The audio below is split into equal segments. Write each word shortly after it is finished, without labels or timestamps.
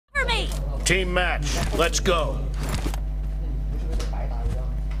Team match. Let's go.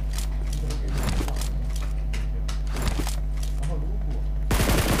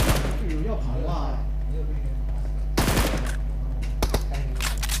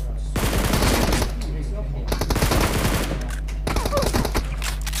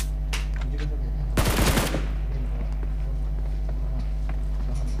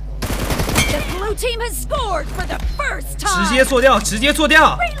 直接做掉，直接做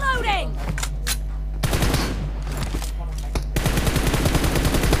掉。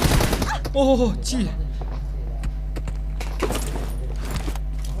哦，记。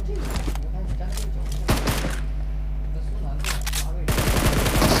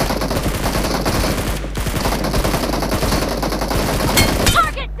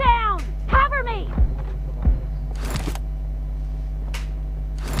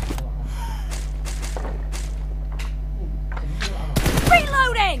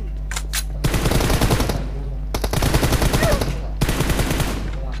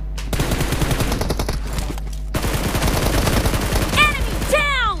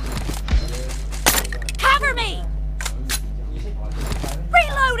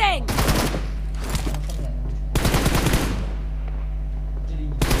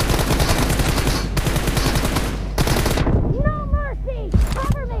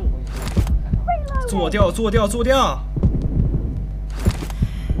做掉，做掉，做掉！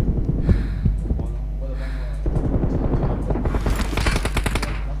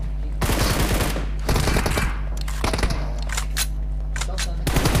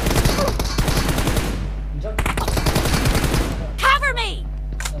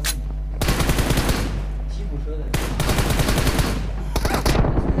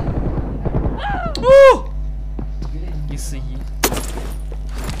哦，141。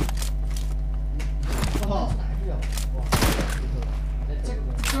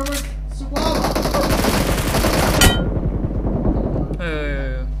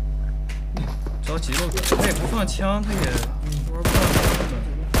 着急了，他也不放枪，他也玩不上枪的。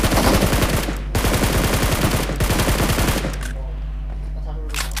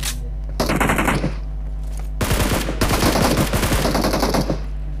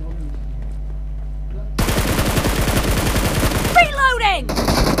Reloading.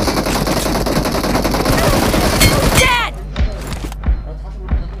 Dead.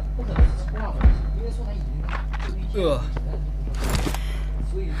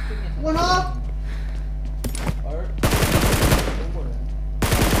 我操！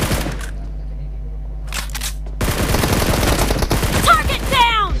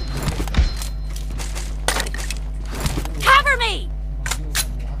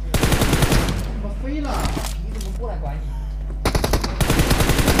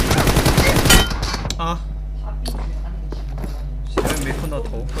 啊！现在没碰到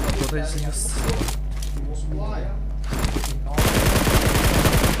头，碰到头他一直就死了。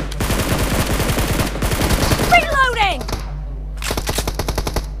Reloading！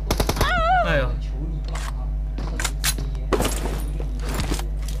 哎呀！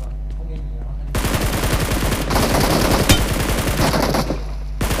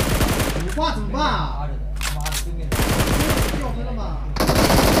有话怎么办啊？掉分了吗？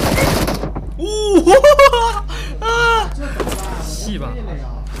 啊！戏吧，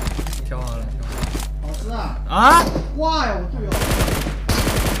调好了，老师啊！啊！哇呀，我队友！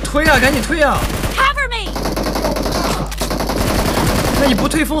推啊，赶紧推啊！ Cover me！ 那你不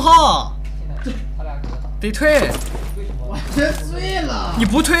退封号？得退！我真醉了！你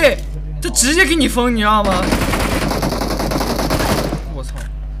不退，这直接给你封，你知道吗？我操！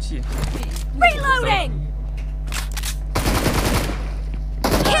记。Reloading!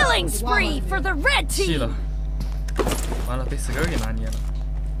 Killing spree for the red 记 team. 了，完了，被Skryy给拿捏了。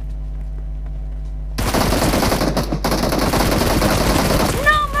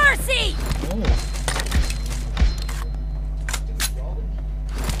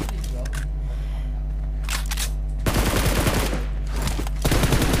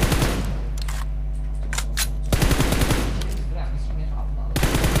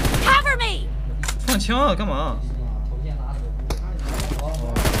 放枪啊，干嘛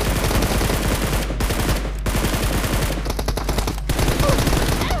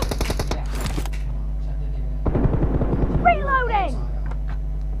？Reloading！ 我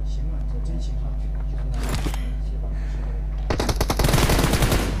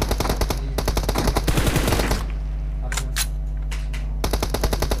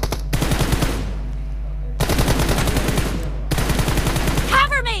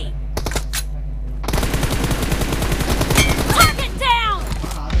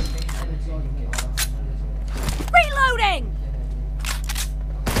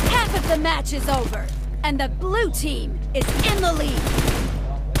of the match is over, and the blue team is in the lead.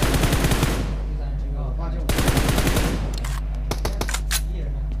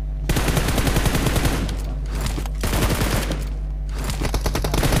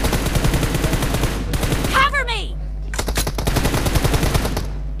 Cover me!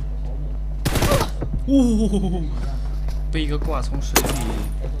 被一个挂从水里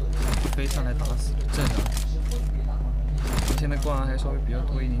飞上来打死，正常。我现在挂还稍微比较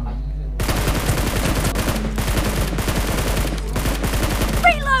多一点点。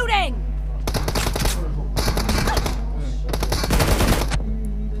 Reloading!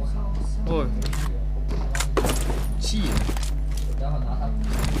 哦，气了。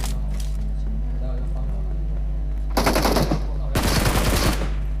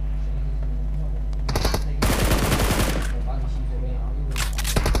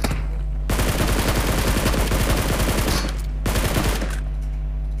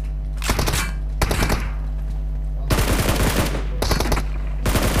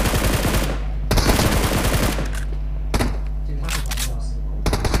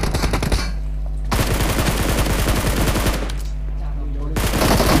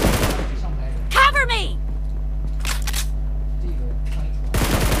 Cover me!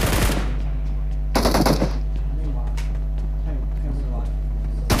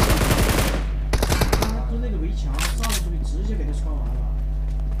 就那个围墙上去直接给他穿完了，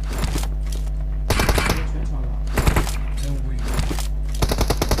全穿了。真无语。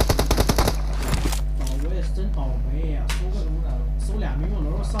我也是真倒霉呀，收2名用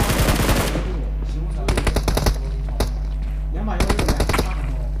楼上216，216，2把116，2把8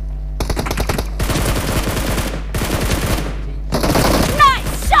头。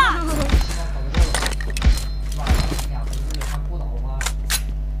 Nice shot!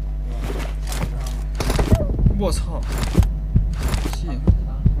 我操！气！你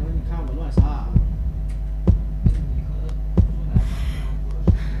看我乱杀。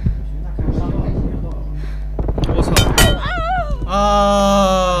我操！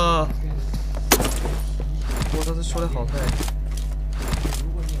啊！我操，这出来好快！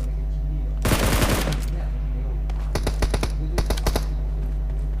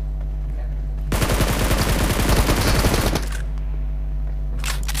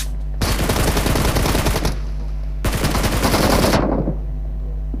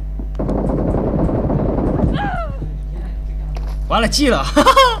完了，记了，哈哈，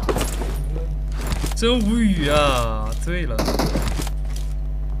真无语啊！醉了。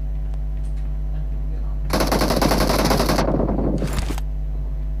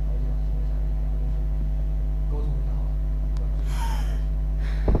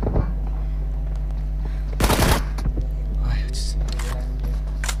哎呀，这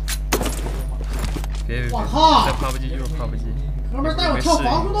别，我靠！再爬不进就是爬不进。哥们儿带我跳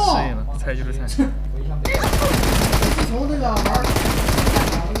防空洞。适应了，菜就是菜。从那个玩一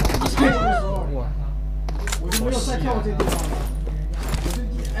开始的时候，我就没有再跳过这个地方了。我就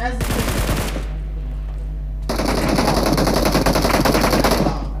一 S。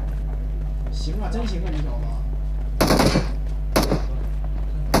行啊，真行啊，你小子。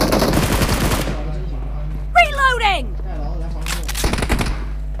Reloading! 带牢来防空。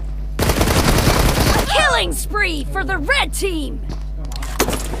 Killing spree for the red team!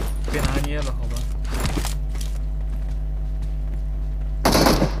 别拿捏了，好吧。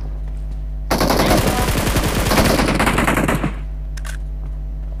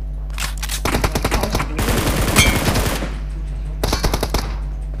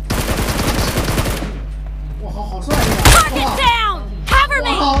 Target down! Cover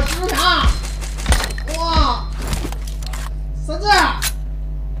me! 好直塔！哇，三字！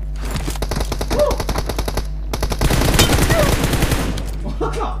我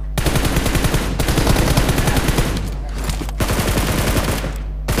靠！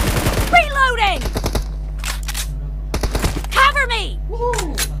 Reloading! Cover me!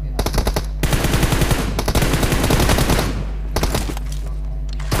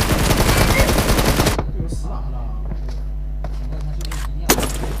 有死打了！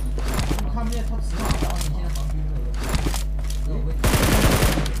我看不见他死打了。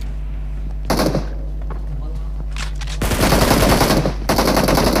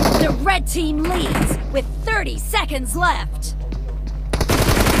 The red team leads with 30 seconds left.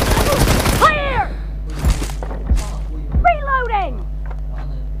 Clear! Reloading!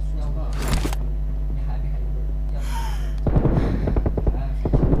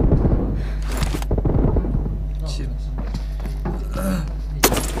 气了。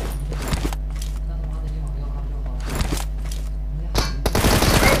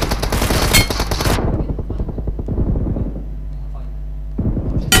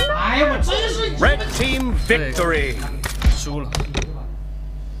哎呀，我真是 Red team victory. 输了。